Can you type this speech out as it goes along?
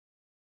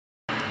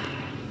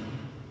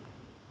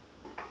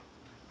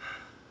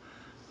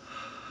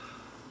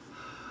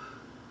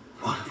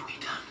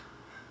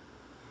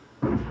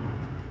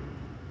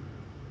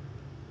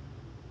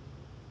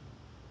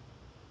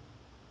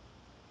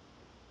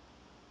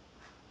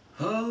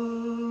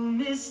Oh,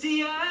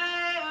 misty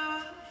eye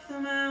of the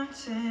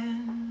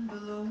mountain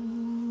below,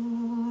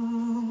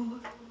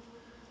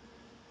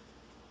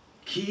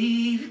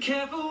 keep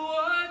careful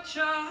watch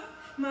of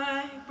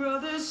my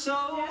brother's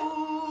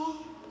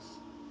souls.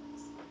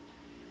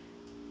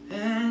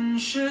 And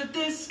should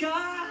the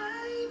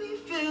sky be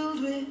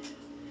filled with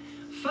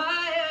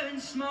fire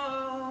and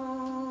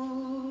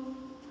smoke,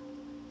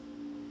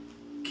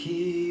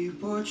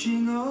 keep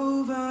watching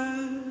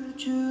over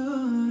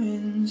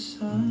during the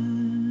sun.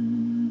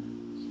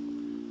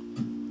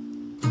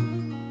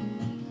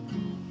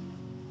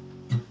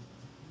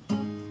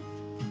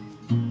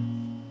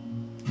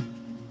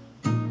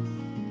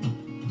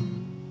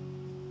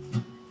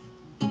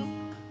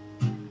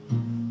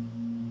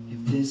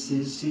 If this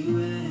is to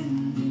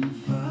end in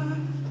fire,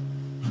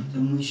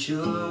 then we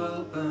shall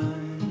all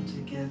burn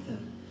together.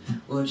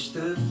 Watch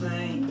the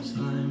flames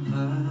climb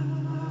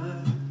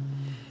high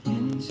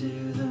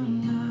into the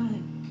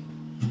night,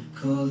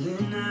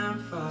 calling out,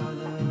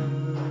 Father,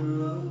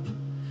 oh,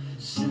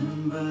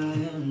 stand by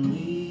and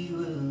we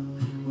will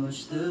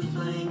watch the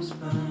flames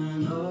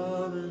burn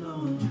over and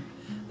on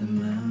the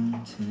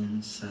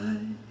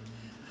mountainside.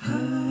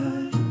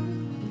 High.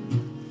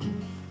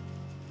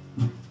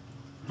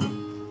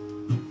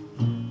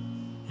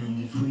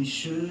 And if we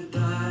should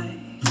die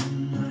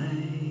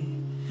tonight,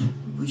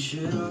 we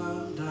should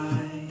all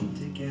die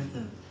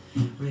together.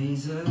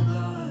 Raise a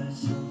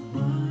glass of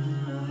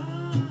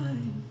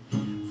wine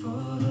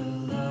for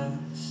the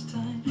last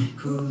time,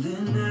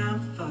 calling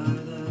out,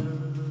 Father,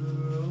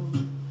 oh,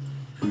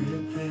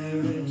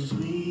 prepare as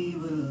we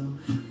will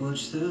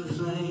watch the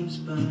flames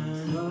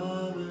burn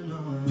over and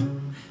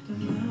on the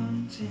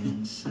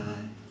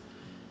mountainside.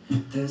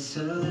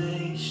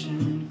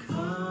 Desolation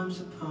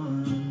comes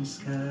upon the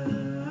sky.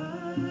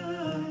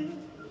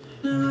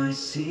 Now I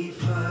see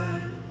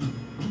fire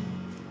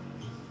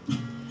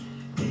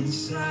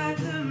inside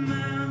the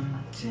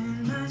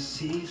mountain. I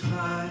see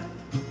fire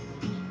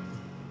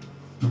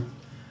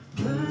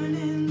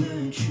burning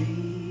the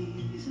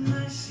trees, and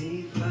I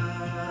see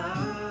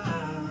fire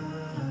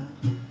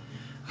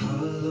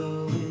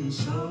hollow in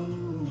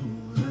soul.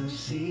 I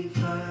see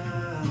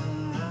fire,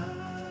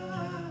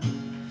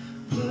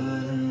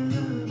 blood in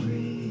the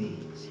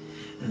breeze,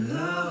 and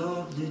I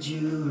hope that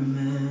you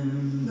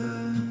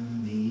remember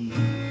me.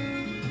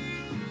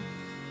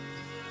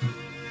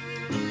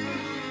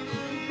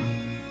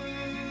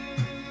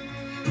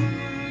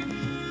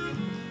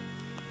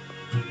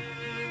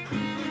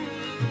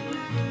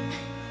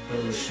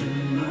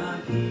 Should my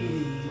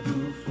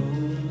people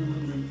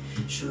folding,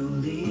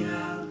 surely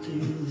I'll do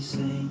the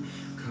same.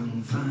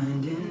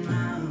 Confined in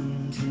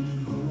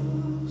mountain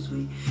holes,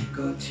 we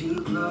got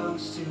too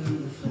close to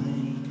the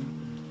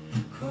flame,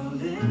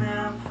 calling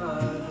out,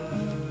 Father,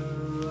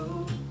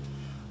 oh,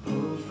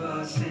 hold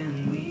fast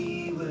and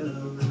we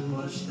will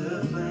watch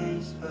the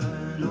flames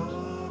burn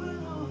over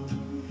and on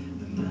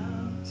the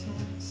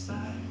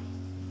mountainside.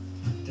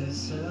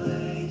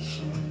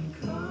 Desolation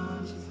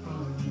comes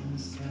upon the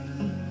sky.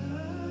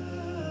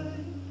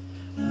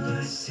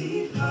 I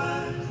see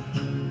fire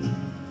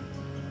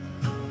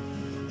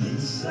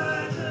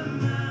inside the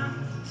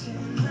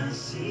mountain. I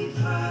see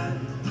fire